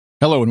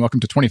Hello and welcome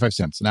to 25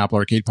 Cents, an Apple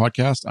Arcade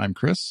podcast. I'm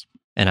Chris.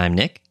 And I'm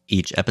Nick.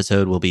 Each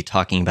episode we'll be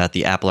talking about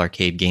the Apple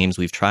Arcade games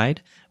we've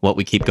tried, what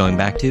we keep going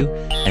back to,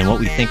 and what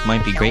we think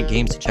might be great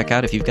games to check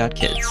out if you've got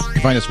kids. You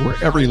can find us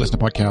wherever you listen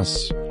to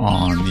podcasts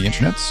on the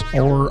internets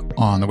or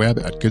on the web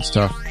at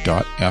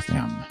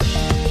goodstuff.fm.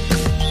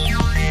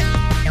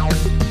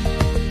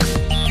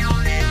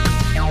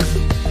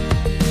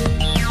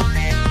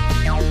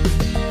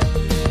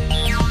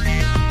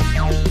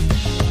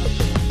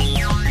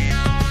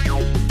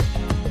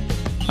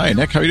 Hi,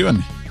 Nick. How are you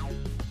doing?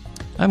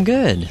 I'm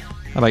good.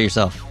 How about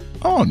yourself?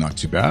 Oh, not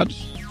too bad.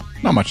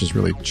 Not much has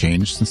really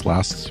changed since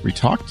last we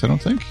talked, I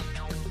don't think.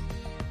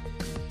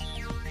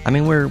 I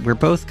mean, we're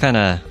both kind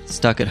of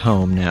stuck at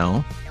home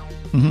now.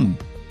 Mm-hmm.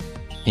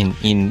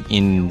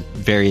 In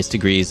various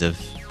degrees of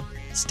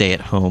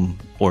stay-at-home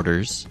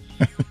orders.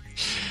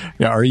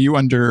 Yeah, are you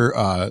under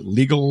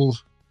legal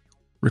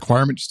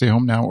requirement to stay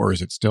home now, or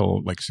is it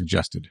still like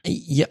suggested?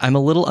 Yeah, I'm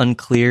a little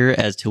unclear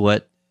as to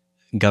what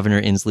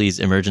Governor Inslee's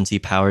emergency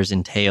powers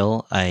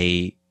entail.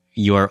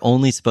 You are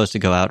only supposed to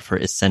go out for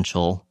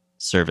essential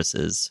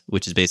services,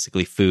 which is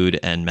basically food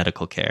and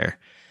medical care.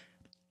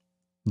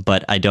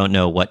 But I don't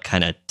know what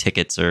kind of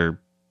tickets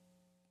or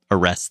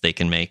arrests they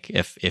can make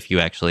if you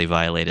actually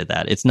violated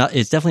that. It's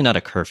definitely not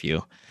a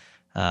curfew.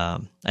 I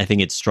think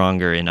it's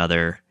stronger in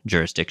other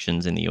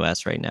jurisdictions in the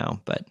US right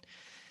now, but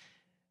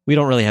we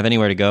don't really have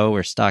anywhere to go.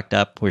 We're stocked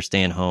up. We're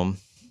staying home.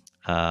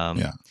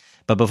 Yeah.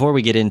 But before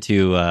we get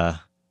into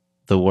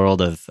the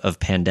world of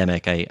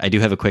pandemic, I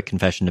do have a quick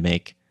confession to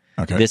make.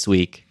 Okay. This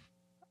week,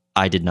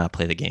 I did not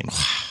play the game.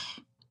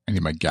 I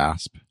need my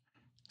gasp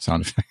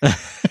sound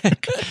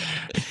effect.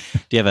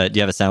 Do you have a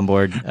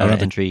soundboard I don't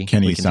have entry?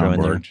 Kenny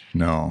soundboard,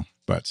 no.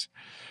 But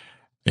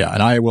yeah,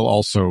 and I will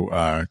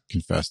also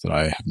confess that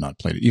I have not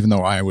played it, even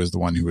though I was the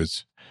one who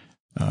was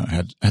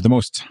had the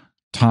most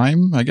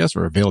time, I guess,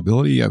 or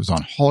availability. I was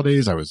on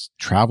holidays. I was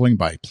traveling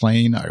by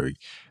plane.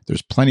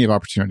 There's plenty of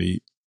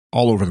opportunity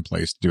all over the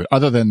place to do it.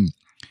 Other than,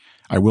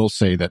 I will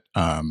say that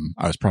I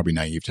was probably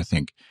naive to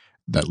think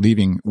that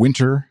leaving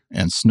winter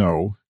and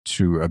snow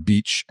to a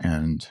beach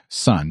and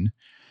sun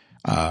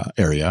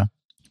area,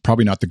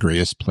 probably not the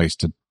greatest place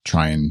to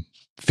try and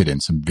fit in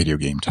some video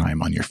game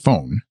time on your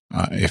phone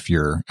if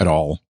you're at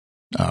all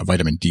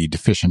vitamin D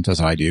deficient, as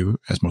I do,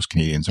 as most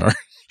Canadians are.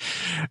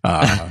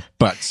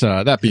 But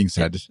that being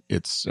said,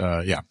 it's,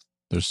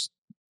 there's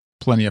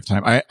plenty of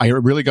time. I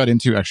really got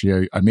into,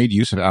 actually, I made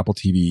use of Apple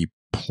TV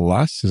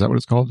Plus. Is that what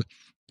it's called?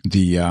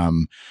 The,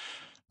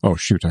 oh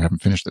shoot, I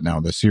haven't finished it now.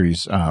 The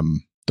series,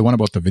 the one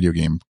about the video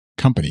game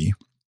company.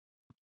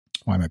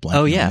 Why am I blanking?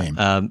 Oh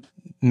yeah,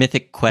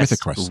 Mythic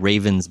Quest,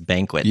 Raven's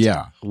Banquet.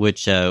 Yeah,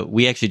 which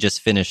we actually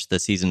just finished the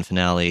season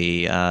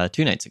finale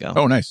 2 nights ago.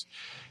 Oh, nice.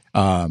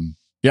 Yeah,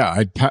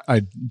 I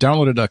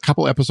downloaded a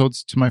couple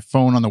episodes to my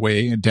phone on the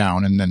way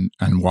down,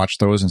 and watched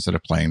those instead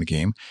of playing the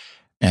game.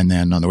 And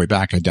then on the way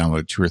back, I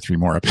downloaded 2 or 3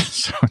 more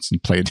episodes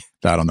and played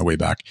that on the way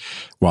back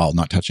while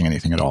not touching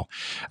anything at all.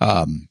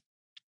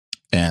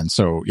 And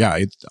so,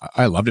 yeah,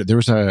 I loved it.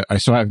 So I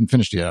haven't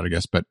finished it yet, I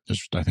guess, but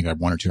I think I have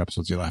 1 or 2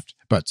 episodes left.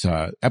 But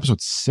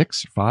episode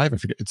 6 or 5, I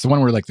forget. It's the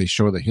one where like they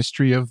show the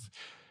history of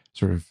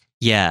sort of.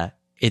 Yeah,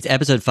 it's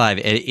episode 5.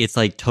 It's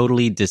like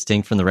totally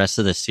distinct from the rest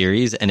of the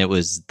series, and it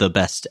was the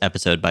best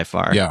episode by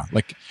far. Yeah,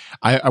 like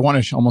I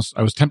want to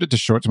I was tempted to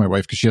show it to my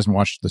wife because she hasn't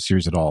watched the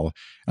series at all.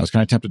 I was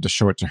kind of tempted to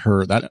show it to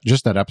her, that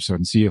episode,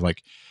 and see if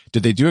like,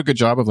 did they do a good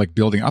job of like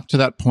building up to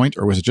that point,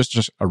 or was it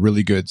just a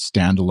really good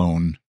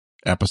standalone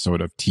episode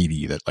of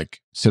TV that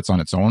like sits on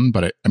its own?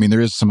 But I mean,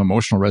 there is some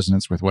emotional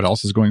resonance with what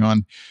else is going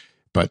on,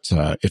 but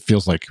it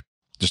feels like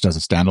just as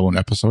a standalone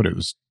episode, it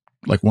was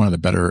like one of the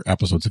better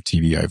episodes of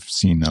TV I've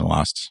seen in the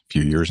last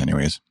few years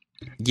anyways.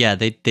 Yeah,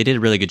 they did a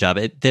really good job.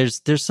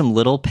 There's some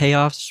little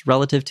payoffs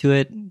relative to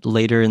it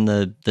later in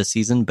the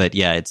season, but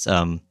yeah, it's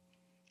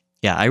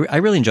I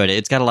really enjoyed it.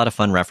 It's got a lot of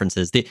fun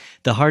references.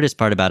 The hardest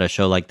part about a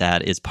show like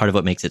that is part of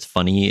what makes it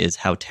funny is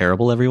how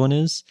terrible everyone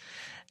is.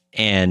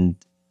 And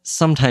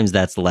sometimes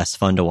that's less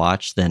fun to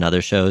watch than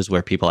other shows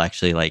where people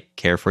actually like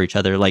care for each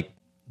other, like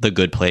The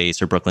Good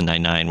Place or Brooklyn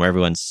Nine-Nine, where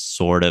everyone's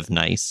sort of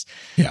nice.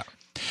 Yeah.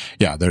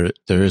 Yeah. There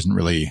isn't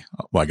really,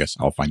 well, I guess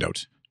I'll find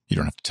out. You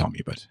don't have to tell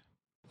me, but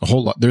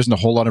there isn't a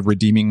whole lot of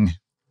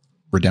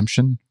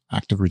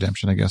active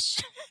redemption, I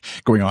guess,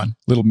 going on.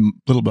 Little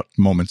bit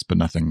moments, but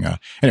nothing.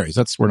 Anyways,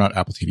 we're not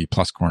Apple TV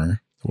Plus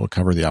corner. We'll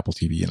cover the Apple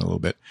TV in a little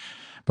bit.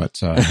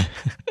 But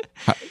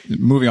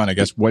moving on, I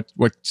guess, what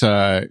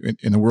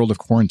in the world of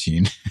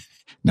quarantine,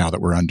 now that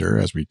we're under,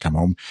 as we come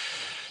home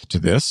to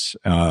this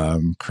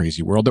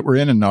crazy world that we're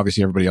in, and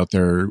obviously everybody out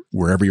there,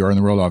 wherever you are in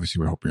the world,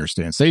 obviously we're hoping you're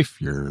staying safe,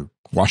 you're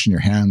washing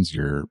your hands,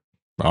 you're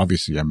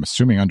obviously, I'm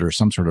assuming, under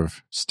some sort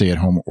of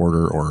stay-at-home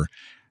order or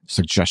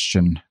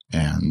suggestion,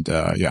 and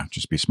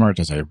just be smart.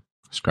 As I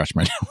scratch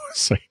my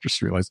nose, I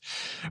just realized.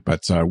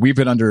 But we've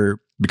been under,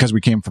 because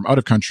we came from out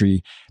of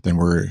country, then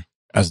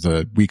as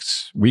the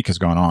week has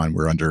gone on,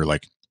 we're under,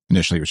 like,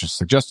 initially it was just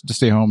suggested to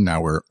stay home.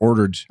 Now we're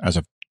ordered, as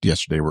of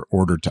yesterday, we're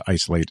ordered to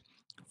isolate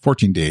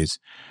 14 days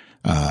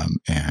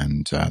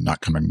and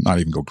not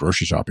even go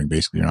grocery shopping.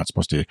 Basically, you're not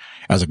supposed to.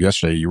 As of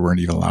yesterday, you weren't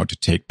even allowed to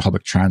take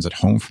public transit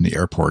home from the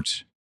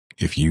airport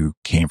if you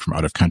came from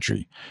out of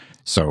country.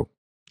 So,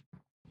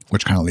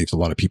 which kind of leaves a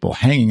lot of people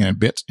hanging a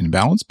bit in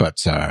balance,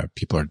 but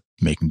people are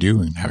making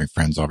do and having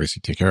friends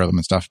obviously take care of them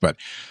and stuff. But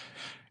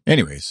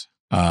anyways,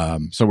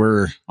 so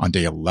we're on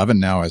day 11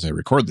 now as I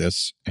record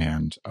this,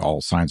 and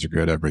all signs are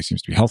good. Everybody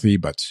seems to be healthy,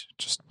 but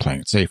just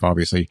playing it safe,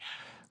 obviously,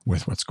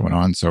 with what's going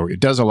on. So it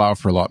does allow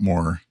for a lot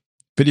more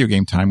video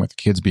game time with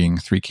the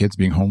 3 kids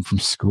being home from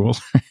school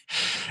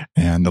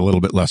and a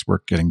little bit less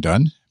work getting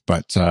done.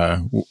 But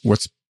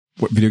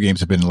what video games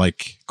have been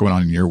like going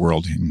on in your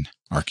world in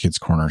our Kids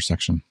Corner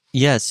section?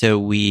 Yeah, so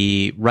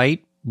we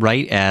right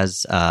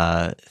as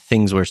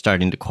things were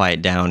starting to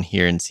quiet down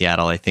here in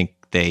Seattle, I think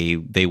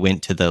they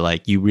went to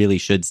the you really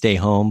should stay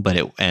home,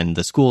 and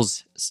the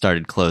schools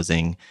started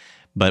closing,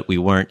 but we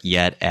weren't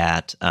yet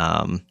at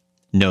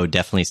no,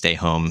 definitely stay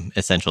home,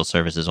 essential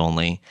services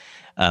only.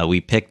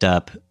 We picked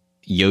up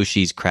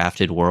Yoshi's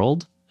Crafted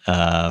World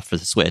for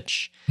the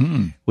Switch,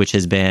 which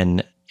has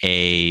been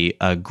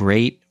a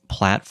great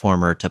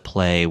platformer to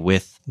play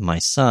with my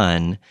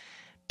son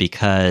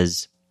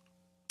because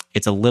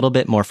it's a little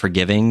bit more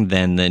forgiving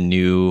than the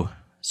new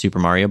Super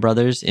Mario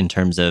Brothers in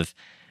terms of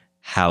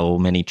how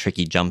many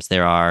tricky jumps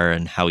there are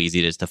and how easy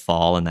it is to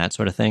fall and that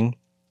sort of thing.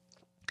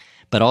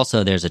 But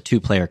also there's a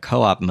 2-player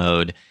co-op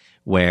mode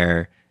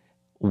where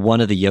one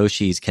of the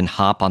Yoshis can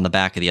hop on the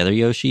back of the other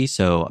Yoshi.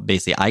 So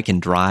basically I can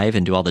drive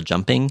and do all the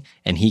jumping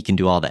and he can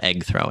do all the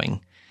egg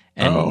throwing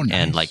and,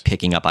 and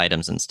picking up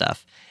items and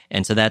stuff.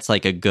 And so that's a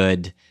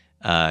good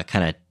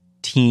kind of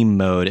team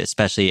mode,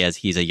 especially as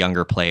he's a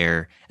younger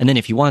player. And then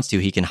if he wants to,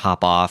 he can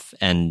hop off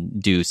and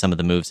do some of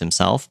the moves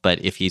himself.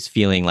 But if he's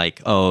feeling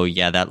oh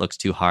yeah, that looks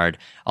too hard,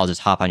 I'll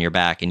just hop on your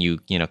back and you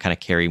kind of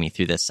carry me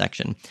through this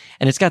section.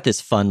 And it's got this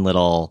fun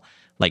little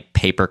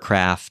paper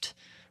craft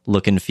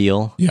look and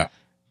feel. Yeah.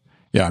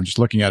 Yeah, I'm just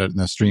looking at it in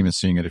the stream and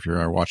seeing it if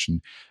you're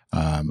watching.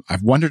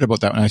 I've wondered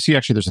about that. And I see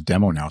actually there's a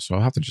demo now, so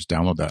I'll have to just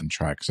download that and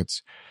try because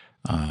it's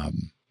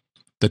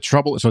the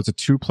trouble. So it's a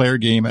 2-player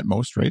game at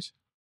most, right?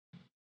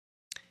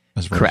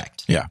 That's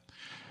correct. Yeah.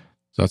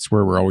 So that's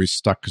where we're always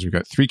stuck because we've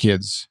got 3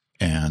 kids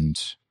and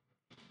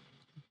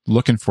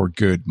looking for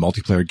good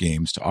multiplayer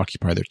games to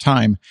occupy their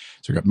time.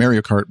 So we've got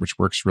Mario Kart, which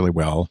works really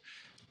well,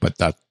 but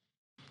that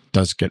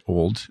does get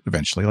old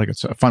eventually.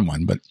 It's a fun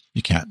one, but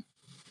you can't.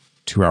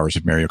 2 hours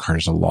of Mario Kart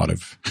is a lot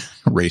of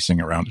racing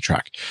around a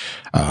track.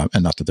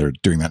 And not that they're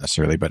doing that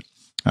necessarily, but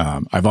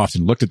I've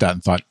often looked at that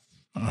and thought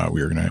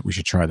we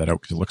should try that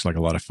out because it looks like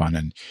a lot of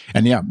fun.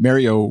 And yeah,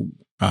 Mario,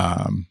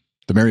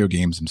 the Mario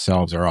games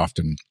themselves are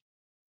often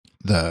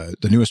the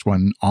newest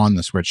one on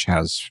the Switch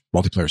has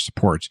multiplayer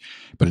support,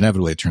 but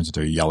inevitably it turns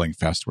into a yelling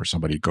fest where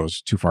somebody goes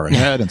too far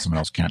ahead and someone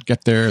else can't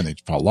get there and they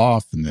fall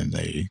off and then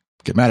they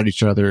get mad at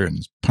each other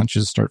and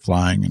punches start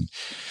flying. And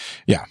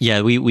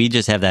yeah, we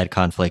just have that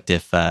conflict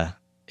if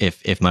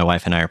my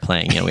wife and I are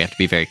playing. We have to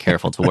be very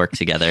careful to work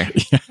together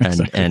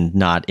and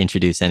not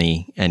introduce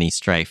any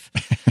strife.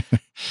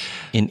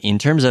 In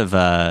terms of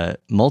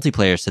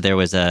multiplayer, so there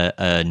was a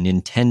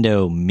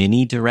Nintendo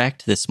Mini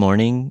Direct this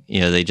morning.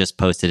 They just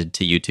posted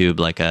to YouTube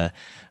a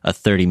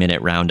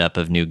 30-minute roundup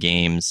of new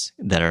games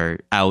that are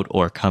out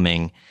or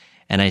coming.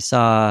 And I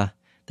saw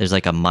there's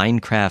a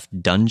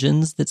Minecraft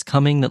Dungeons that's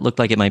coming that looked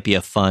like it might be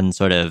a fun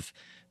sort of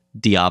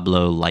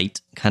Diablo light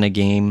kind of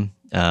game.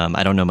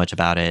 I don't know much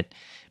about it,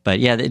 but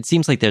yeah, it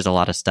seems like there's a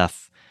lot of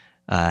stuff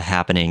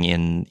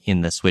happening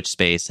in the Switch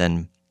space.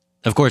 And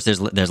of course,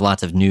 there's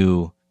lots of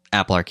new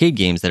Apple Arcade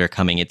games that are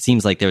coming. It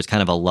seems like there was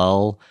kind of a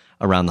lull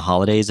around the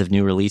holidays of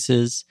new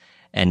releases,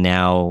 and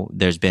now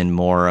there's been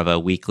more of a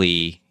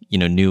weekly,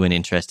 new and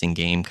interesting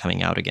game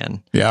coming out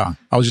again. Yeah.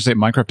 I was just saying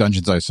Minecraft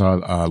Dungeons, I saw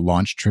a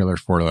launch trailer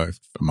for a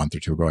month or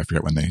two ago. I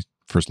forget when they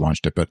first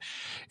launched it, but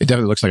it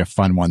definitely looks like a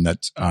fun one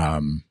that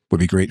would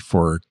be great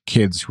for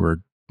kids who are,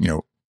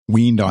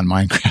 weaned on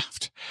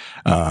Minecraft,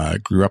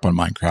 grew up on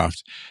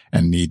Minecraft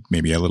and need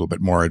maybe a little bit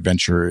more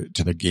adventure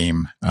to the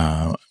game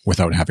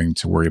without having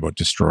to worry about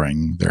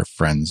destroying their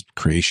friends'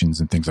 creations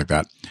and things like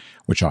that,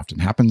 which often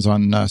happens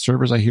on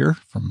servers, I hear,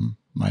 from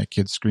my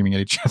kids screaming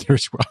at each other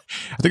as well.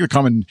 I think the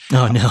common...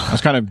 Oh, no. I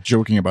was kind of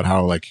joking about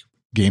how,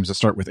 games that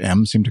start with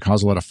M seem to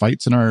cause a lot of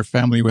fights in our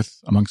family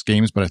amongst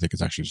games, but I think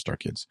it's actually just our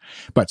kids.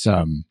 But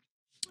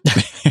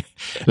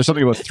there's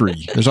something about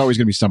 3. There's always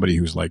going to be somebody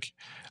who's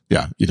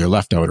either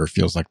left out or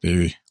feels like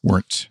they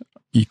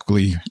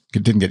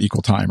didn't get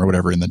equal time or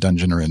whatever in the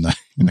dungeon or in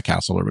the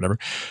castle or whatever.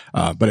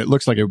 But it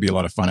looks like it would be a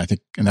lot of fun, I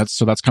think. And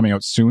that's coming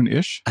out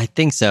soon-ish. I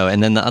think so.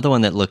 And then the other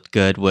one that looked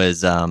good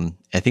was, I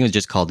think it was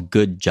just called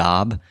Good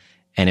Job.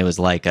 And it was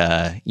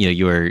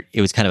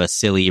it was kind of a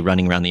silly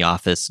running around the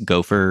office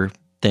gopher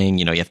thing.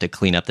 You have to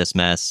clean up this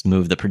mess,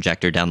 move the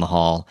projector down the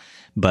hall,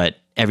 but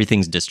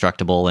everything's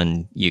destructible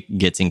and it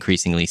gets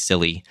increasingly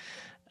silly.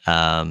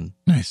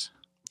 Nice.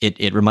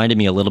 It reminded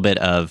me a little bit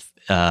of,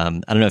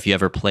 I don't know if you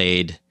ever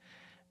played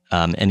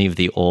any of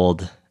the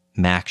old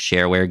Mac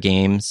shareware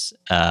games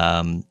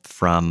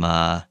from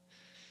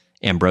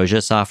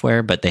Ambrosia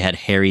software, but they had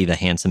Harry the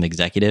Handsome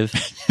Executive.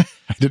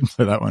 I didn't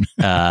play that one.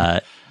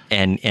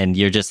 And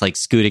you're just like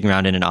scooting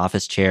around in an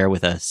office chair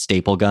with a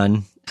staple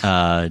gun,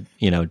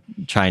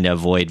 trying to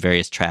avoid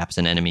various traps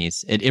and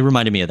enemies. It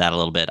reminded me of that a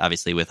little bit,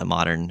 obviously with a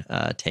modern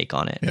take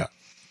on it. Yeah,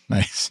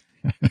 nice.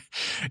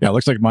 Yeah, it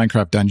looks like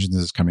Minecraft Dungeons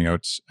is coming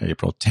out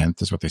April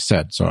 10th, is what they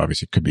said. So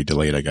obviously it could be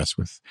delayed, I guess,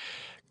 with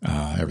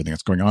everything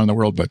that's going on in the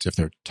world. But if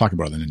they're talking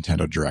about the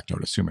Nintendo Direct, I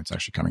would assume it's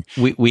actually coming.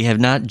 We have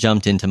not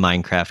jumped into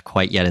Minecraft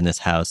quite yet in this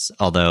house,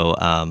 although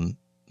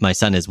my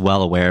son is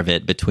well aware of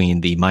it between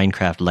the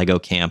Minecraft Lego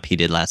camp he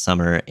did last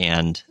summer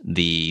and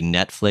the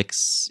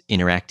Netflix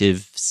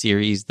interactive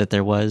series that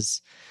there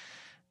was.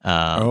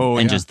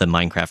 And just the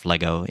Minecraft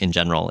Lego in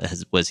general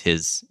was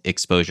his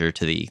exposure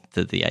to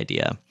the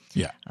idea.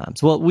 Yeah.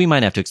 We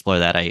might have to explore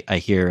that. I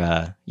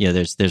hear,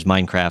 there's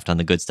Minecraft on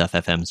the Good Stuff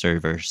FM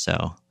server.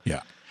 So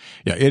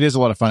yeah, it is a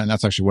lot of fun, and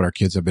that's actually what our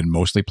kids have been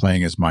mostly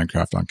playing is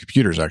Minecraft on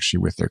computers, actually,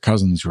 with their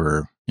cousins who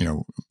are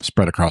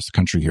spread across the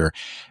country here.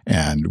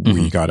 And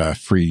we got a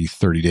free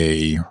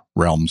 30-day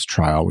Realms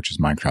trial, which is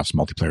Minecraft's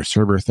multiplayer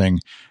server thing.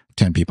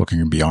 10 people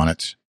can be on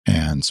it.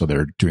 And so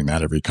they're doing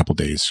that every couple of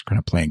days, kind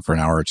of playing for an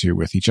hour or two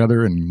with each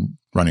other and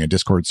running a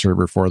Discord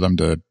server for them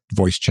to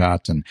voice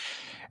chat. And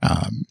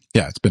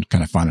it's been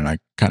kind of fun. And I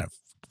kind of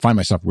find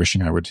myself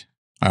wishing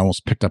I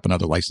almost picked up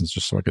another license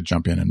just so I could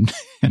jump in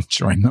and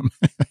join them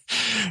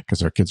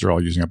because our kids are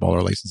all using up all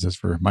our licenses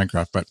for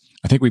Minecraft. But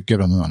I think we've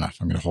given them enough.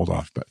 I'm going to hold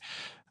off. But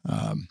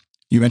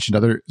you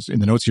mentioned in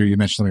the notes here, you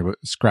mentioned something about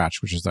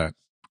Scratch, which is that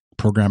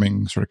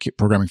programming for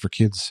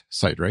kids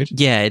site, right?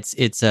 Yeah,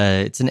 it's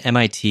an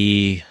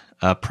MIT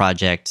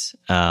project.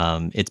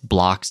 It's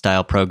block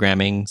style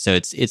programming, so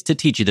it's to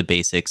teach you the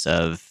basics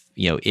of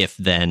if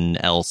then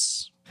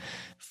else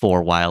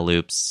for while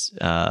loops,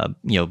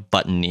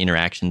 button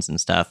interactions and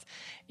stuff.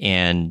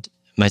 And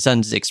my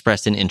son's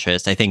expressed an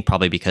interest, I think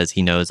probably because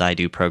he knows I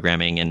do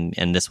programming,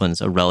 and this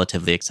one's a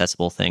relatively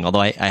accessible thing,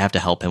 although I have to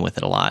help him with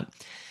it a lot.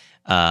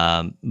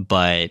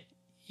 But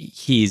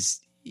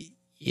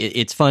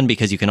it's fun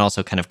because you can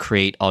also kind of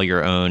create all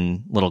your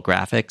own little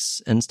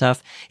graphics and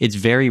stuff. It's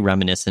very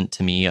reminiscent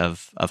to me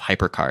of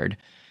HyperCard,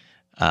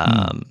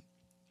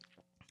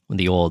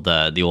 the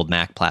old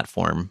Mac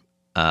platform.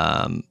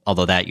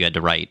 Although that you had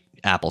to write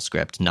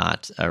AppleScript,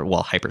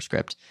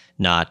 HyperScript,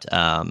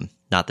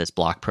 not this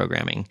block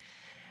programming.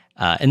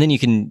 And then you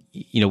can,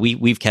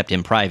 we've kept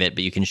him private,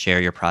 but you can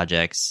share your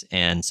projects.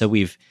 And so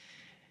we've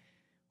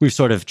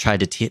sort of tried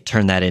to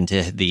turn that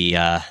into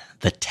the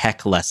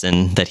tech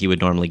lesson that he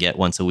would normally get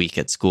once a week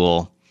at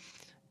school.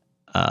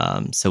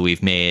 So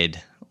we've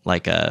made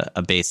like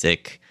a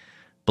basic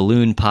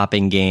balloon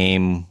popping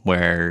game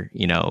where,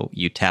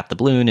 you tap the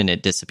balloon and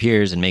it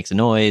disappears and makes a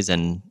noise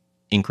and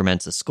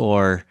increments a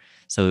score.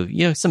 So,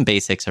 some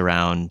basics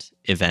around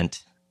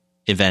events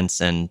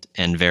and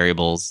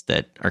variables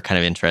that are kind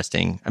of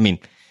interesting. I mean,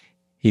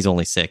 he's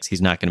only 6.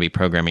 He's not going to be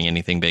programming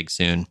anything big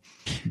soon,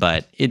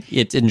 but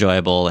it's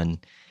enjoyable. And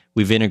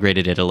we've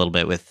integrated it a little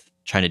bit with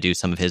trying to do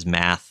some of his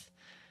math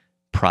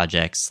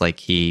projects. Like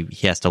he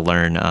has to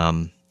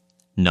learn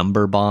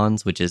number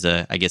bonds, which is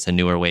I guess a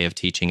newer way of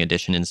teaching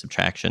addition and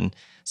subtraction.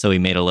 So we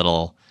made a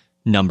little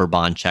number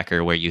bond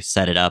checker where you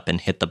set it up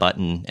and hit the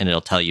button and it'll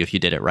tell you if you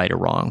did it right or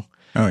wrong.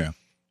 Oh yeah.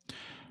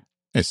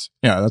 Yes.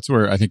 Yeah, that's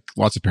where I think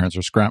lots of parents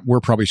we're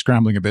probably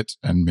scrambling a bit,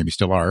 and maybe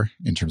still are,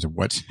 in terms of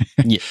what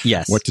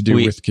what to do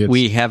with kids.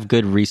 We have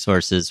good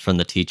resources from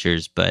the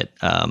teachers, but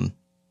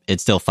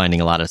it's still finding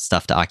a lot of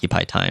stuff to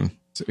occupy time.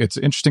 It's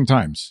interesting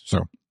times.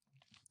 So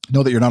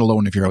know that you're not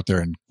alone if you're out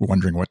there and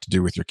wondering what to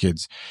do with your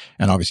kids.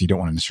 And obviously you don't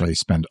want to necessarily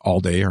spend all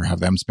day or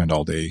have them spend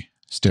all day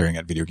staring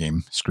at video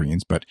game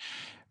screens, but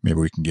maybe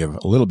we can give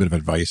a little bit of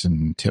advice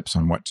and tips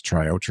on what to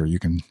try out, or you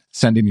can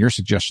send in your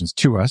suggestions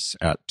to us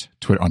on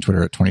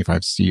Twitter at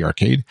 25C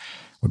Arcade. It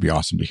would be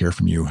awesome to hear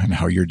from you and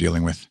how you're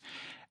dealing with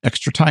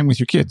extra time with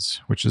your kids,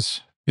 which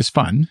is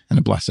fun and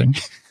a blessing,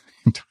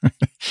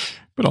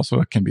 but also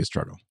it can be a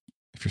struggle,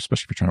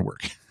 especially if you're trying to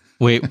work.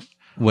 Wait,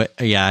 what?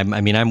 Yeah,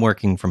 I'm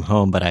working from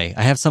home, but I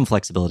have some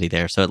flexibility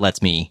there, so it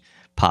lets me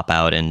pop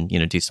out and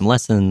do some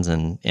lessons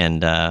and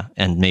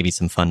maybe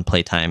some fun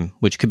playtime,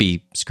 which could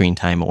be screen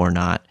time or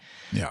not.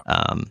 Yeah.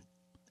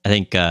 I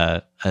think,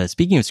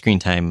 speaking of screen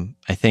time,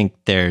 I think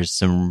there's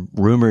some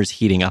rumors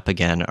heating up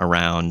again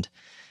around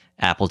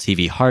Apple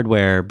TV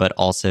hardware, but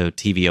also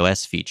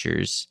tvOS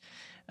features.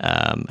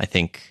 I'm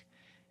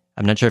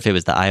not sure if it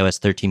was the iOS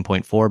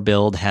 13.4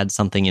 build had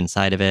something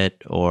inside of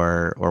it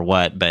or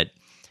what, but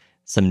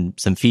some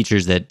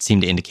features that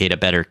seem to indicate a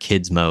better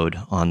kids mode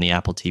on the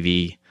Apple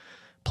TV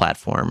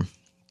platform.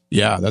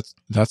 Yeah,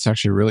 that's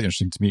actually really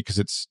interesting to me because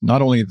it's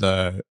not only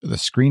the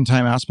screen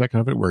time aspect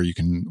of it, where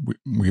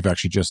we've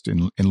actually just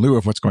in lieu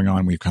of what's going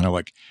on, we've kind of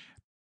like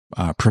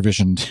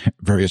provisioned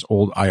various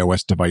old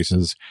iOS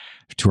devices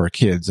to our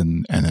kids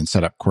and then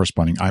set up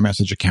corresponding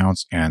iMessage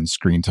accounts and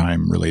screen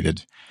time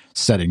related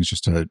settings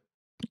just to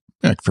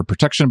for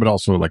protection, but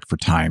also like for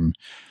time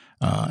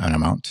and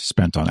amount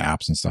spent on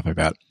apps and stuff like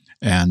that.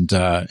 And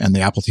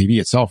the Apple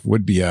TV itself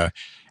would be an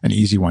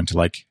easy one to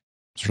like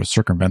sort of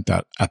circumvent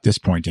that at this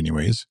point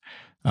anyways.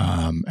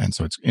 And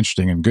so it's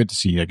interesting and good to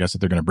see, I guess, that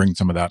they're going to bring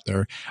some of that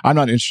there. I'm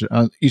not interested.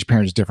 Each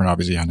parent is different,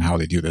 obviously, on how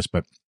they do this,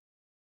 but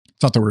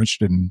it's not that we're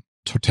interested in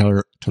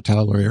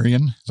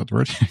totalitarian, is that the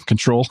word?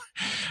 Control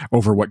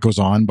over what goes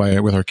on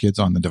with our kids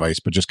on the device,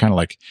 but just kind of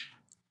like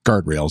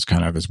guardrails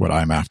kind of is what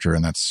I'm after.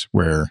 And that's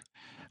where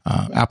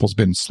Apple's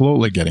been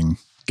slowly getting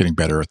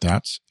better at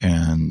that.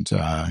 And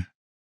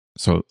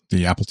so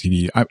the Apple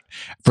TV,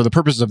 for the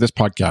purposes of this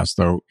podcast,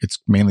 though, it's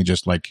mainly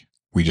just like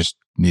we just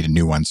need a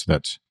new one so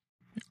that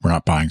we're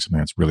not buying something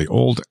that's really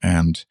old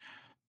and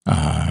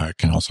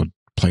can also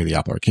play the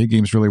Apple Arcade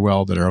games really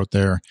well that are out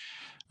there.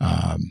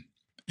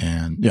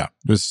 And yeah,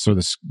 this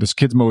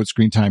kids mode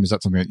screen time, is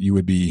that something that you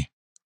would be,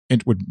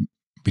 it would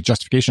be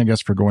justification, I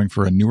guess, for going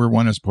for a newer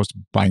one as opposed to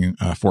buying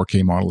a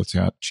 4K model that's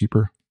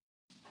cheaper?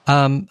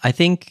 I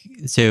think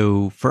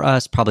so. For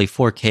us, probably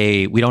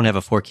 4K. We don't have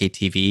a 4K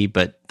TV,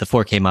 but the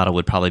 4K model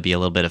would probably be a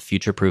little bit of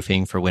future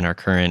proofing for when our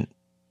current,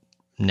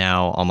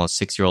 now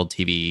almost 6-year-old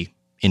TV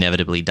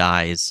inevitably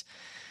dies,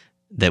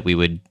 that we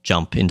would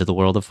jump into the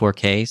world of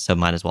 4K. So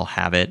might as well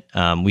have it.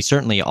 We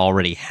certainly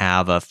already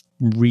have a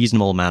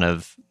reasonable amount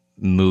of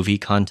movie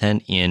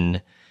content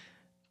in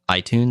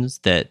iTunes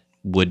that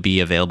would be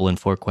available in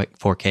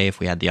 4K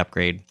if we had the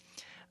upgrade.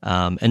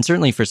 And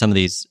certainly for some of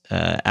these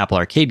Apple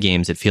Arcade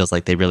games, it feels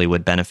like they really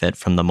would benefit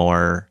from the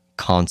more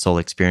console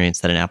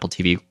experience that an Apple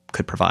TV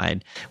could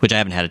provide, which I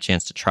haven't had a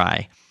chance to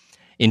try.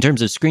 In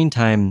terms of screen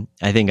time,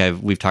 I think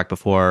we've talked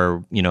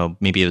before,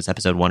 maybe it was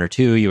episode 1 or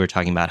 2, you were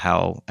talking about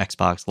how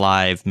Xbox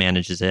Live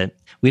manages it.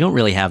 We don't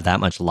really have that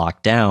much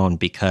locked down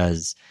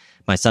because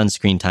my son's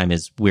screen time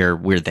is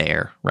we're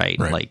there, right?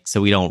 Like, so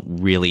we don't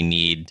really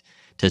need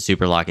to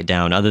super lock it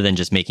down other than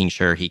just making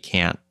sure he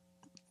can't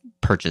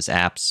purchase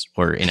apps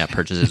or in-app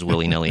purchases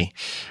willy-nilly.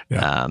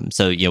 Yeah.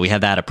 So we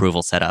have that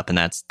approval set up, and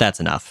that's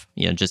enough.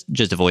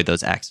 Just avoid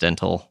those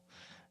accidental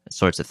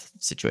sorts of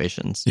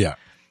situations. Yeah,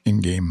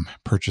 in-game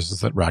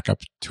purchases that rack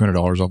up $200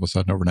 all of a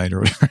sudden overnight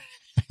or whatever.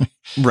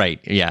 Right.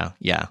 Yeah.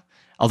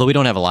 Although we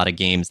don't have a lot of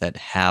games that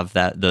have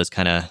those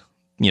kind of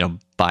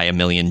buy a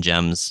million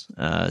gems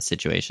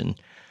situation.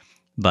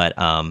 But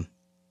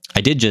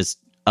I did just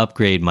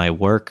upgrade my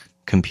work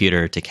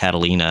computer to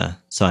Catalina,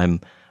 so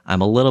I'm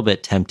a little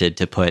bit tempted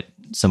to put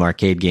some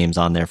arcade games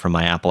on there from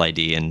my Apple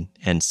ID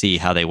and see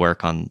how they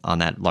work on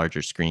that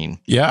larger screen.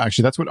 Yeah,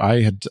 actually, that's what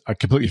I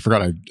completely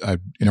forgot. I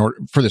in order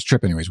for this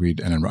trip, anyways,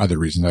 and other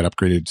reasons, I'd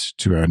upgraded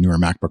to a newer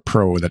MacBook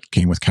Pro that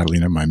came with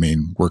Catalina. My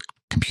main work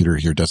computer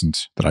here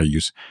that I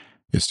use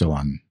is still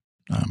on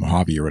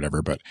Mojave or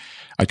whatever, but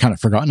I'd kind of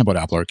forgotten about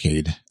Apple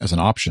Arcade as an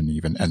option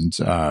even. And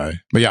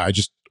but yeah, I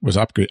just was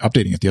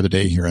updating it the other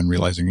day here and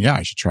realizing,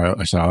 I should try it.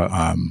 I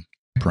saw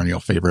perennial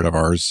favorite of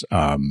ours,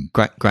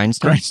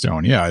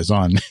 Grindstone, is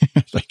on.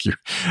 Thank you.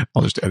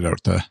 I'll just edit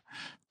out the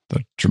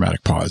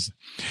dramatic pause.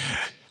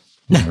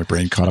 My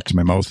brain caught up to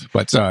my mouth.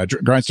 But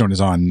Grindstone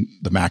is on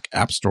the Mac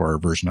App Store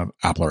version of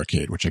Apple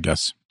Arcade, which I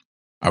guess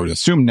I would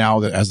assume now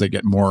that as they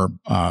get more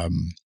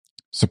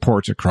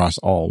support across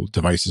all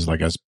devices,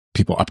 like as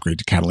people upgrade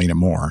to Catalina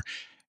more,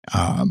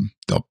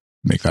 they'll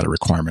make that a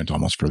requirement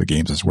almost for the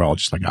games as well,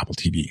 just like Apple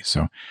TV.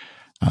 So,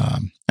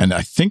 and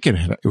I think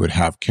it would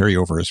have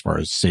carryover as far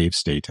as save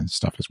state and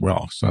stuff as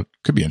well. So it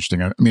could be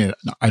interesting. I mean,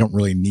 I don't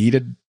really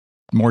need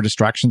more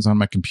distractions on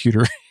my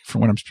computer for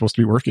when I'm supposed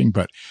to be working,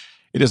 but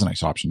it is a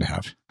nice option to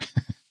have.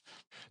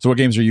 So what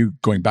games are you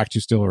going back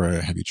to still, or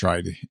have you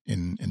tried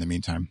in the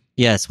meantime?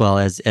 Yes, well,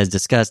 as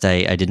discussed,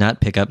 I did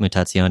not pick up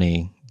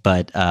Mutazione,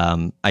 but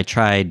I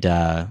tried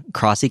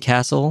Crossy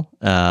Castle,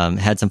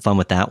 had some fun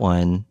with that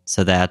one.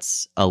 So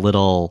that's a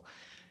little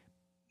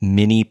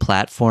mini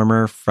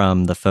platformer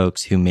from the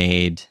folks who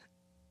made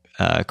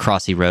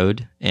Crossy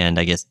Road and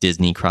I guess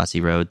Disney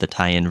Crossy Road, the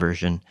tie-in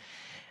version.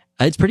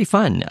 It's pretty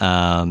fun.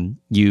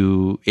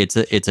 It's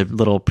a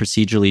little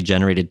procedurally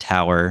generated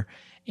tower,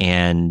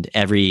 and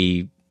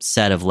every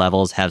set of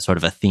levels have sort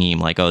of a theme,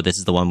 like, oh, this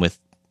is the one with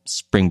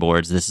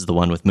springboards, this is the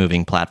one with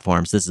moving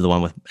platforms, this is the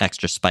one with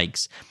extra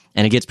spikes.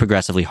 And it gets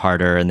progressively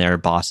harder, and there are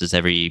bosses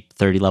every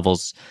 30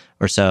 levels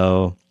or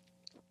so,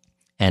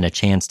 and a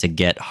chance to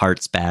get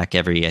hearts back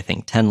every, I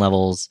think, 10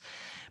 levels.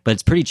 But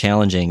it's pretty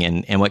challenging,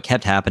 and what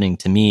kept happening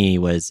to me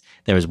was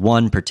there was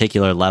one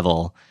particular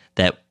level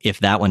that if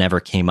that one ever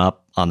came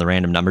up on the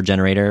random number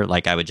generator,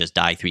 like I would just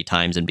die 3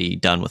 times and be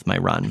done with my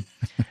run.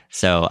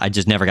 So I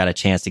just never got a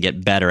chance to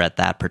get better at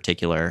that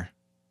particular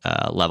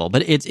level.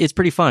 But it's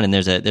pretty fun, and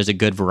there's a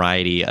good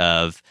variety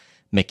of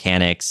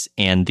mechanics,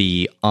 and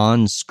the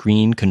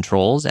on-screen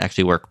controls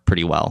actually work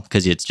pretty well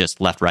because it's just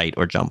left, right,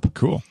 or jump.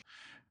 Cool.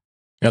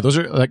 Yeah, those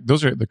are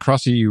the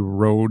Crossy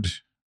Road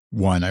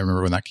one. I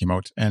remember when that came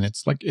out, and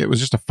it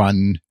was just a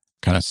fun,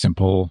 kind of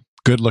simple,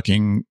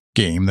 good-looking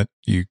game that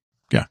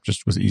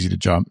just was easy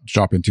to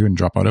drop into and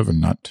drop out of,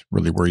 and not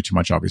really worry too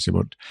much, obviously,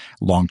 about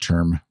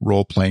long-term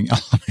role-playing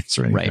elements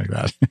or anything like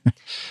that.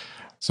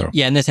 So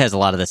yeah, and this has a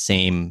lot of the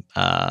same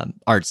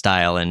art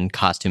style and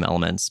costume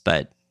elements,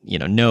 but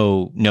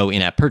no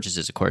in-app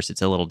purchases. Of course,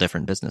 it's a little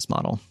different business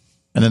model.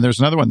 And then there's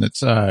another one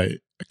that's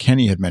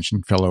Kenny had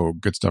mentioned, fellow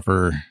Good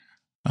Stuffer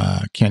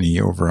Kenny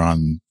over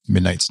on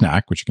Midnight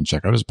Snack, which you can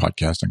check out as a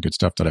podcast on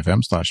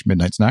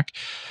goodstuff.fm/Midnight Snack,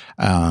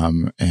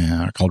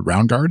 and called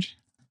Round Guard.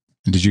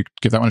 And did you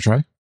give that one a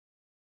try?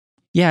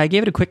 Yeah, I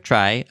gave it a quick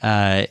try.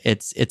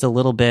 It's a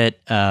little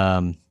bit,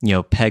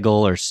 Peggle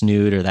or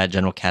Snood or that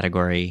general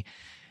category,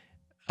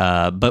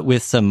 but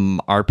with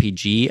some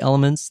RPG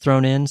elements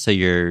thrown in. So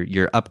you're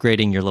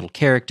upgrading your little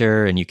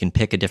character, and you can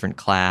pick a different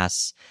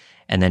class,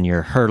 and then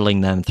you're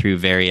hurdling them through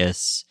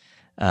various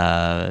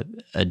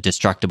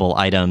destructible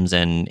items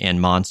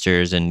and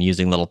monsters, and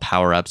using little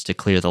power ups to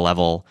clear the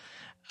level.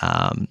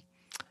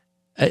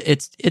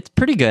 It's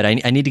pretty good. I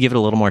need to give it a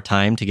little more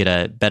time to get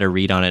a better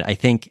read on it. I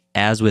think,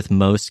 as with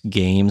most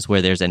games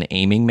where there's an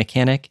aiming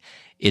mechanic,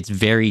 it's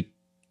very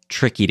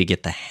tricky to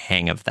get the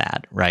hang of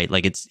that, right?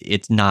 Like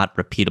it's not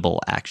repeatable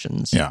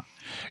actions. Yeah.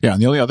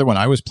 And the only other one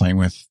I was playing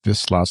with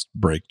this last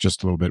break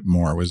just a little bit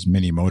more was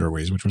Mini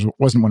Motorways, which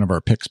wasn't one of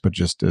our picks, but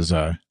just as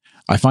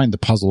I find the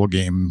puzzle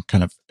game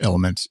kind of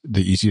element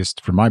the easiest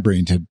for my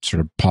brain to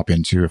sort of pop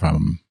into if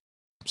I'm,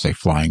 say,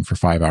 flying for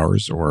 5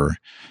 hours or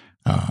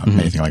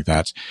anything like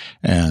that,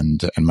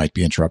 and might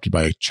be interrupted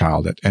by a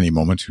child at any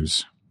moment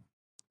whose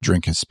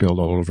drink has spilled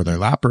all over their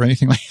lap or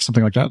anything like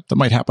something like that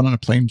might happen on a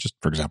plane, just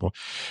for example.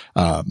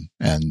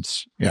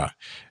 And yeah,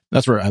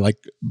 that's where I like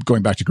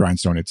going back to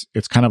Grindstone.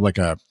 It's kind of like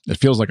it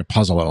feels like a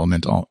puzzle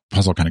element,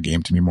 puzzle kind of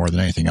game to me more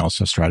than anything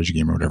else, a strategy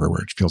game or whatever,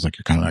 where it feels like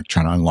you're kind of like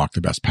trying to unlock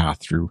the best path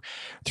through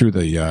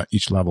the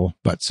each level.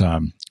 But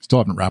still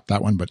haven't wrapped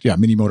that one. But yeah,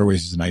 Mini Motorways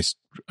is a nice,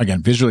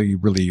 again, visually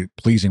really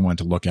pleasing one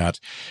to look at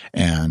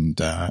and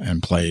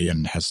play,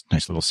 and has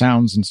nice little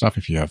sounds and stuff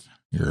if you have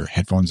your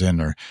headphones in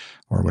or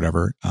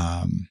whatever.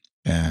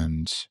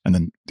 And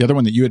then the other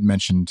one that you had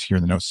mentioned here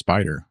in the notes,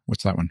 Spider.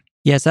 What's that one?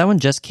 Yes, that one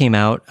just came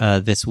out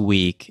this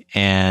week,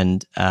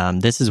 and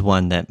this is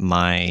one that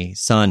my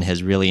son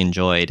has really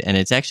enjoyed, and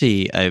it's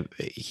actually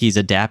he's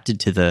adapted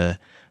to the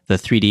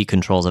 3D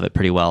controls of it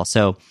pretty well.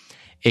 So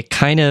it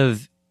kind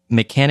of,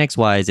 mechanics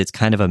wise, it's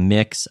kind of a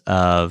mix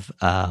of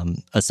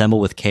Assemble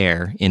with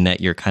Care, in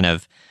that you're kind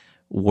of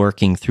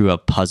working through a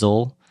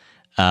puzzle,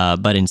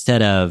 but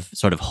instead of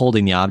sort of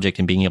holding the object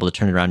and being able to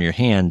turn it around in your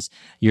hands,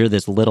 you're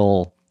this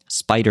little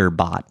spider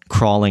bot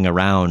crawling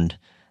around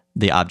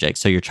the object.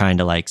 So you're trying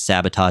to like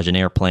sabotage an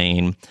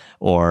airplane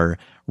or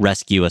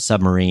rescue a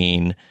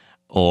submarine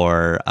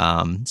or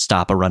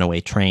stop a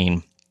runaway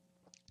train.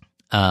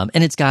 And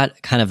it's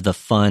got kind of the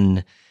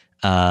fun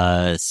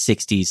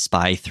 60s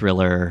spy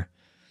thriller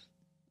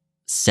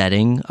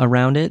setting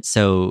around it.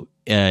 So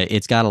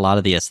it's got a lot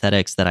of the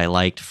aesthetics that I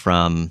liked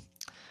from,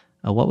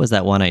 what was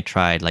that one I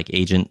tried? Like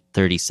Agent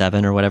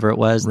 37 or whatever it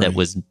was, right. That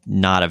was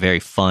not a very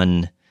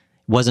fun,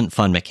 wasn't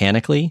fun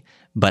mechanically,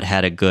 but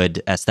had a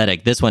good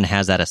aesthetic. This one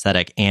has that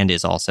aesthetic and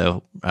is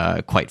also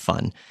quite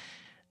fun.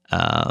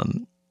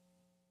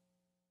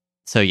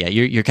 So yeah,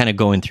 you're kind of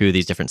going through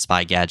these different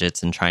spy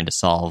gadgets and trying to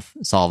solve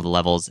the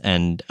levels.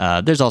 And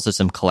there's also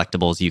some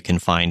collectibles you can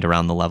find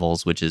around the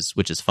levels, which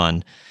is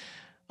fun.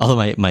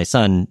 Although my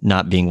son,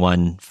 not being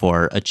one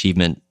for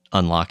achievement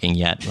unlocking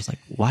yet, was like,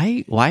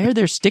 why are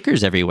there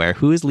stickers everywhere?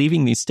 Who is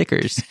leaving these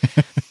stickers?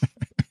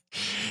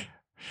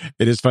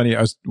 It is funny.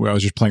 I was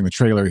just playing the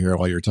trailer here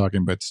while you were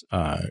talking, but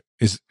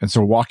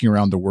so walking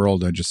around the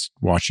world and just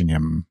watching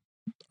him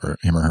or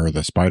her,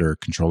 the spider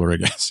controller, I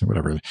guess, or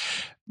whatever.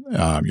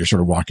 You're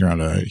sort of walking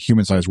around a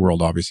human-sized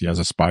world, obviously, as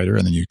a spider,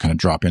 and then you kind of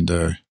drop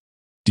into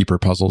deeper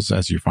puzzles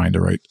as you find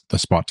the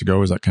spot to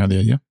go. Is that kind of the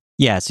idea?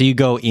 Yeah, so you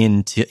go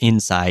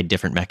inside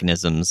different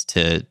mechanisms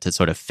to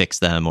sort of fix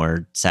them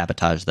or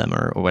sabotage them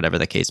or whatever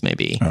the case may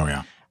be. Oh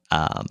yeah.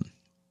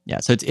 Yeah,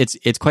 so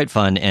it's quite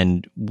fun,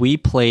 and we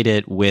played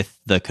it with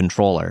the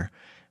controller,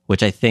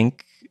 which I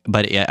think,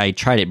 but I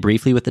tried it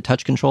briefly with the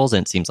touch controls,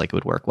 and it seems like it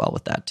would work well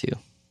with that too.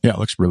 Yeah, it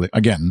looks really,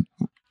 again,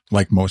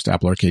 like most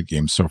Apple Arcade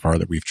games so far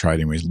that we've tried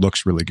anyways,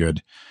 looks really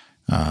good.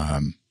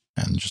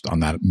 And just on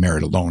that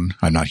merit alone,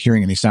 I'm not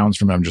hearing any sounds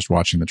from it. I'm just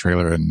watching the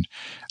trailer, and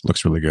it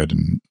looks really good,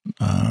 and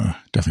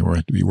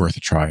definitely be worth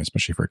a try,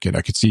 especially for a kid.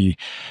 I could see,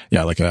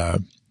 yeah, like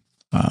a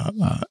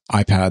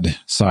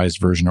iPad-sized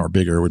version or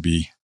bigger would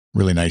be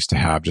really nice to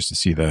have, just to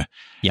see the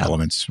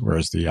elements,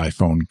 whereas the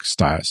iPhone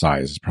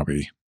size is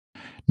probably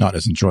not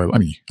as enjoyable. I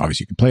mean,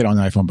 obviously you can play it on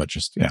the iPhone, but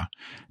just,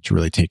 to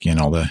really take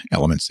in all the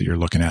elements that you're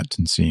looking at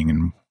and seeing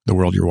in the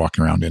world you're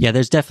walking around in. Yeah,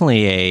 there's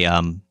definitely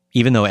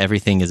even though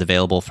everything is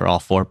available for all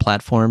 4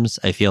 platforms,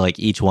 I feel like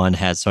each one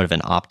has sort of an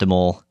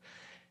optimal,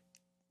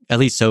 at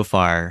least so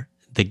far,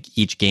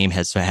 each game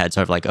has had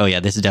sort of like, oh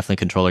yeah, this is definitely a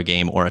controller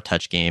game or a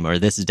touch game, or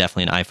this is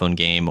definitely an iPhone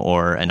game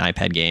or an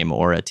iPad game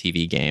or a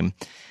TV game.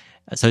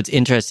 So it's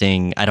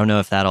interesting. I don't know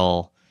if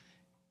that'll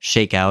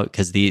shake out,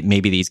 because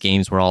maybe these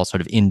games were all sort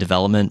of in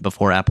development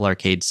before Apple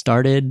Arcade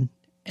started.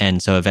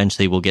 And so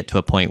eventually we'll get to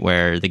a point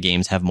where the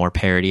games have more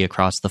parity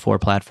across the 4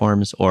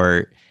 platforms,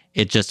 or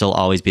it just will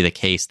always be the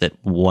case that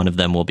one of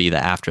them will be the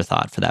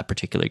afterthought for that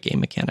particular game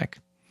mechanic.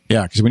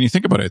 Yeah, because when you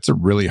think about it, it's a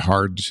really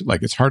hard,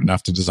 it's hard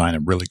enough to design a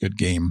really good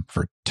game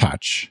for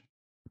touch,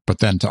 but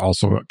then to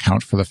also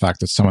account for the fact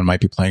that someone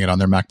might be playing it on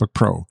their MacBook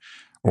Pro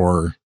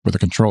or with a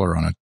controller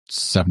on a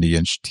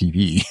 70-inch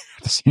TV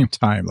at the same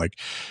time. Like,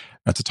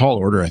 that's a tall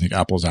order. I think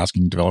Apple's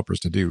asking developers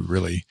to do,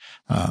 really.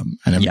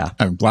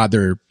 I'm glad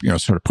they're,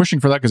 sort of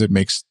pushing for that, because it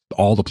makes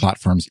all the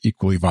platforms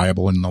equally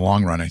viable in the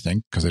long run, I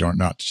think, because they don't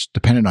not just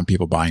dependent on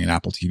people buying an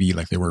Apple TV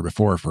like they were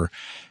before for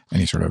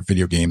any sort of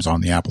video games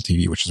on the Apple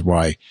TV, which is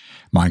why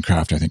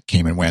Minecraft, I think,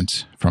 came and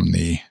went from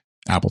the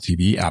Apple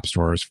TV app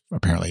stores,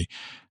 apparently.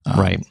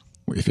 Right.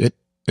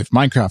 If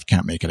Minecraft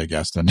can't make it, I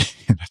guess, then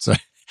that's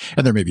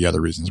and there may be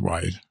other reasons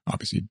why,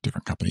 obviously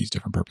different companies,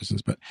 different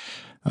purposes, but,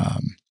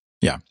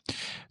 yeah.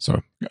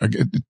 So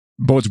it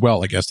bodes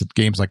well, I guess, that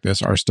games like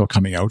this are still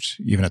coming out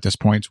even at this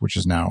point, which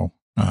is now,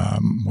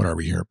 what are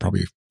we here?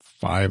 Probably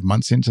 5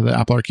 months into the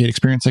Apple Arcade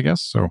experience, I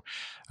guess. So,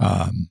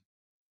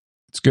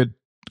 it's good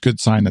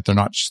sign that they're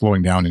not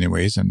slowing down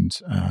anyways. And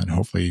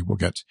hopefully we'll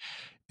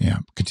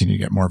continue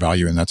to get more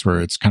value. And that's where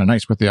it's kind of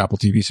nice with the Apple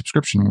TV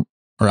subscription,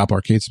 or Apple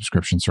Arcade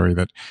subscription, sorry,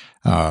 that,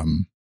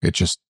 it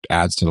just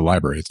adds to the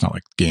library. It's not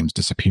like games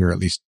disappear, at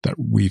least that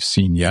we've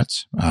seen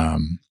yet.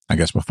 I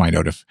guess we'll find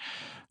out if,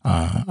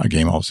 a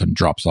game all of a sudden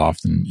drops off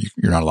and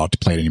you're not allowed to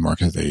play it anymore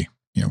because they,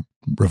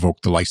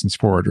 revoke the license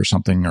for it or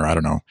something, or I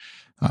don't know.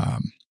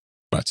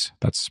 But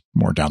that's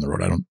more down the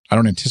road. I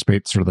don't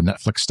anticipate sort of the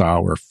Netflix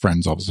style where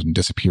Friends all of a sudden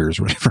disappears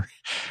or whatever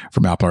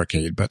from Apple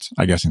Arcade, but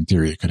I guess in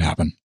theory it could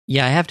happen.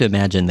 Yeah, I have to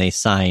imagine they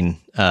sign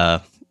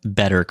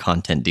better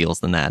content deals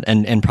than that,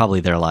 and probably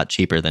they're a lot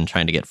cheaper than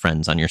trying to get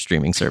Friends on your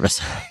streaming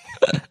service.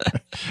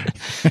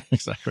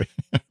 Exactly.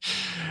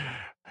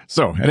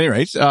 So, at any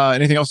rate,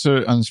 anything else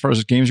as far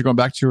as games you're going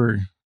back to or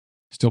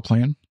still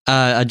playing?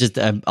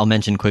 I'll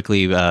mention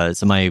quickly.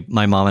 So my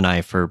mom and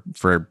I for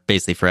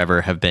basically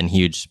forever have been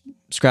huge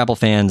Scrabble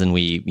fans, and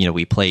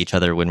we play each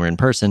other when we're in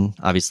person.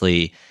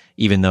 Obviously,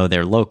 even though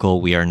they're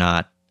local, we are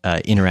not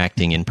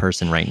interacting in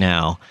person right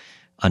now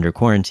under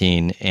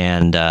quarantine.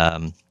 And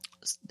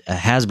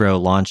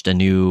Hasbro launched a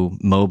new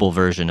mobile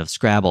version of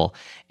Scrabble,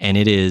 and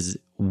it is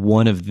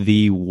one of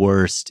the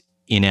worst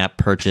in-app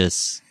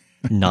purchase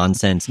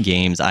nonsense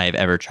games I have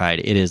ever tried.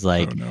 It is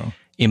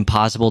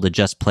impossible to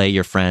just play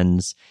your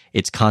friends.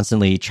 It's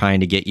constantly trying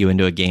to get you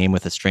into a game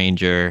with a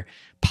stranger,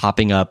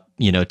 popping up,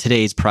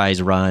 today's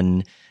prize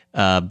run,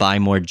 buy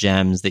more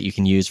gems that you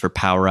can use for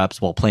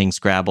power-ups while playing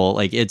Scrabble.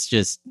 Like, it's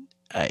just,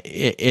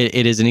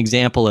 it is an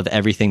example of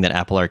everything that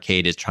Apple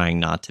Arcade is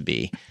trying not to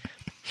be.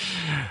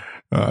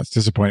 It's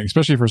disappointing,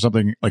 especially for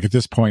something like, at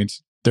this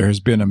point, there has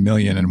been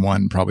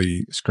 1,000,001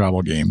 probably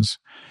Scrabble games.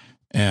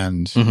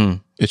 And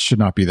it should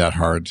not be that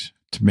hard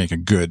to make a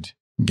good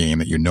game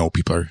that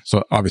people are.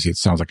 So obviously it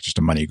sounds like just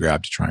a money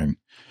grab to try and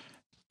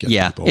get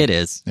people. It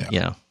is.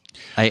 Yeah.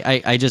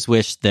 I just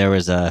wish there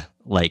was a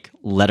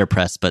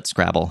letterpress, but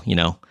Scrabble,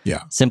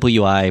 Yeah. Simple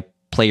UI,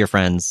 play your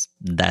friends.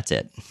 That's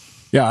it.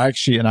 Yeah,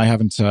 actually, and I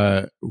haven't,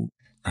 other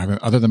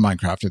than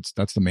Minecraft,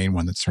 that's the main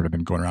one that's sort of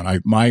been going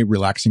around. My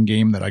relaxing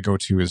game that I go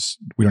to is,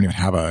 we don't even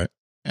have a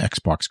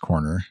Xbox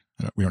corner.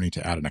 We don't need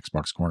to add an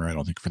Xbox corner, I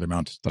don't think, for the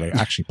amount that I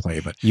actually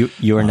play. But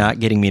you are not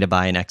getting me to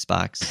buy an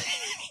Xbox.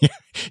 Yeah,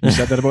 you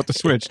said that about the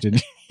Switch,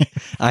 didn't you?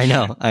 I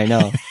know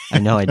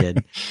I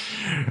did.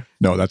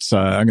 No, that's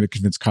I'm going to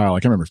convince Kyle. I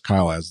can't remember if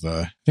Kyle has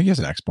I think he has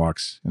an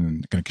Xbox,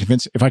 and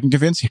if I can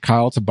convince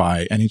Kyle to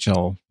buy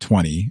NHL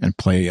 20 and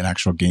play an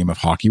actual game of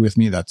hockey with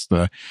me, that's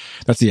the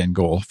end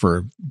goal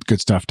for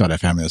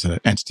goodstuff.fm as an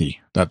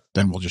entity. Then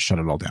we'll just shut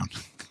it all down.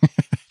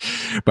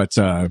 But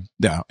yeah,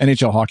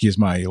 NHL hockey is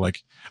my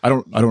I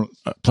don't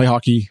play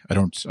hockey.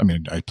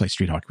 I play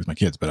street hockey with my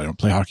kids, but I don't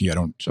play hockey. I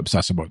don't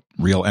obsess about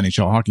real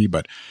NHL hockey.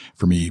 But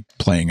for me,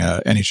 playing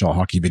a NHL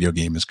hockey video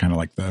game is kind of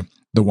like the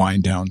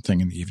wind down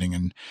thing in the evening.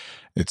 And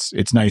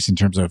it's nice in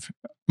terms of,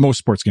 most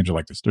sports games are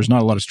like this. There's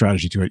not a lot of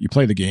strategy to it. You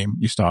play the game,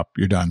 you stop,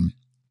 you're done.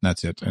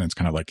 That's it. And it's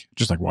kind of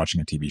just like watching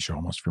a TV show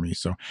almost for me.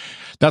 So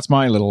that's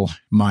my little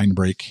mind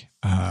break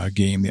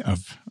game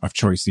of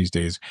choice these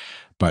days.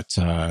 But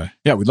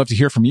yeah, we'd love to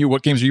hear from you.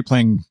 What games are you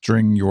playing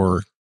during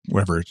your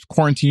whatever,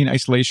 quarantine,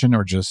 isolation,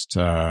 or just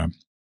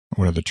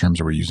what are the terms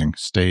that we're using?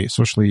 Stay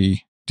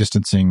socially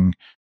distancing,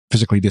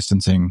 physically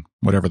distancing,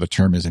 whatever the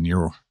term is in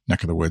your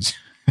neck of the woods.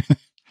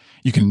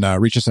 You can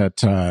reach us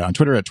on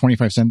Twitter at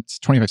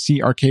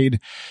 25C Arcade,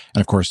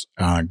 and of course,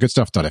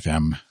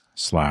 goodstuff.fm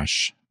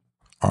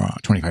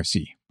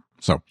 /25C.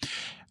 So,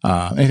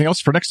 anything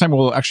else for next time?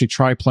 We'll actually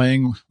try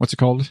playing, what's it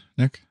called,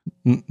 Nick?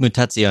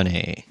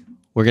 Mutazione.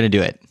 We're going to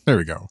do it. There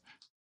we go.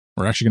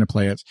 We're actually going to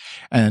play it.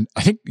 And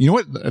I think, you know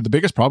what, the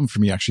biggest problem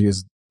for me actually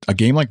is a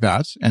game like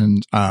that.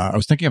 And I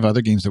was thinking of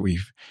other games that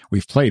we've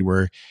played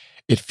where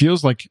it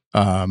feels like,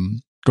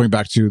 going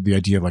back to the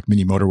idea of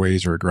mini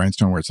motorways or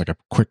Grindstone, where it's like a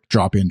quick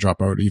drop in,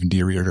 drop out, even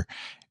Deer Eater,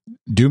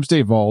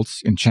 Doomsday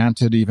Vault,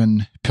 Enchanted,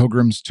 even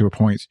Pilgrims to a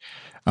point,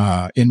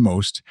 in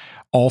most,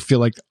 all feel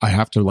like I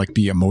have to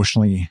be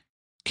emotionally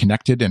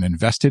connected and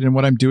invested in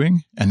what I'm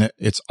doing. And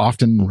it's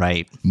often,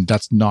 right.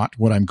 That's not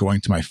what I'm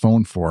going to my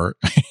phone for.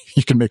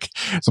 You can make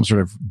some sort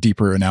of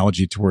deeper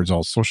analogy towards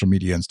all social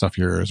media and stuff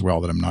here as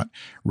well, that I'm not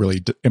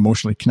really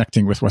emotionally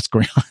connecting with what's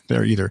going on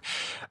there either.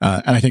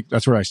 And I think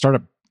that's where I start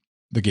up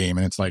the game.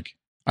 And it's like,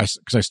 I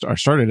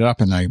started it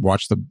up and I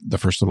watched the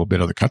first little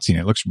bit of the cutscene.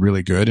 It looks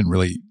really good and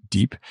really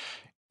deep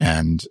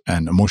and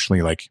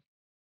emotionally like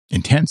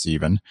intense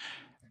even.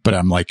 But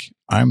I'm like,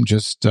 I'm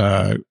just,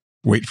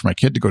 waiting for my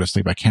kid to go to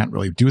sleep. I can't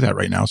really do that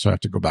right now, so I have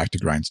to go back to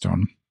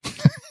Grindstone.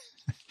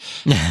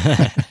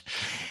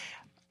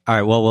 All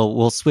right. Well,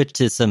 we'll switch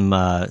to some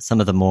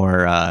of the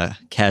more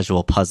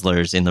casual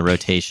puzzlers in the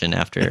rotation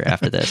after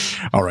this.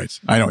 All right.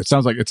 I know it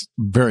sounds like it's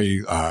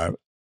very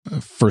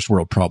first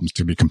world problems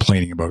to be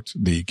complaining about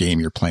the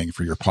game you're playing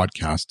for your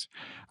podcast,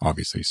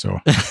 obviously. So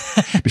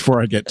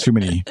before I get too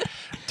many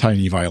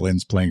tiny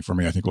violins playing for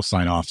me, I think we'll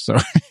sign off. So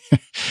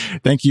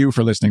thank you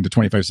for listening to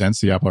 25 Cents,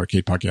 the Apple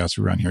Arcade podcast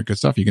we run here at Good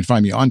Stuff. You can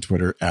find me on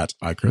Twitter at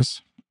iChris.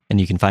 And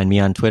you can find me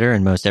on Twitter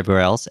and most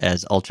everywhere else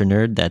as Ultra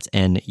Nerd. That's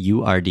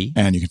NURD.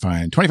 And you can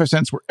find 25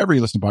 Cents wherever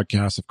you listen to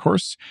podcasts, of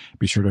course.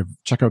 Be sure to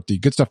check out the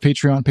Good Stuff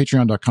Patreon,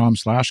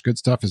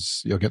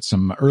 patreon.com/goodstuff. You'll get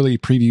some early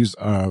previews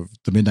of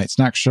the Midnight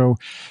Snack Show,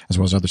 as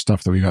well as other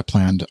stuff that we've got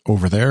planned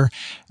over there.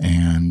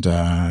 And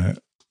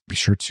be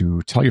sure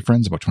to tell your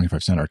friends about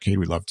 25 Cent Arcade.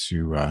 We'd love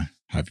to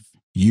have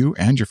you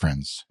and your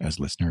friends as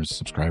listeners,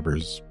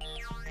 subscribers,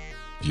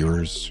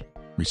 viewers.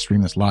 We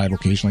stream this live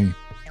occasionally,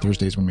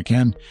 Thursdays when we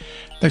can.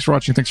 Thanks for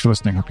watching. Thanks for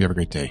listening. Hope you have a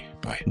great day.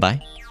 Bye.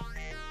 Bye.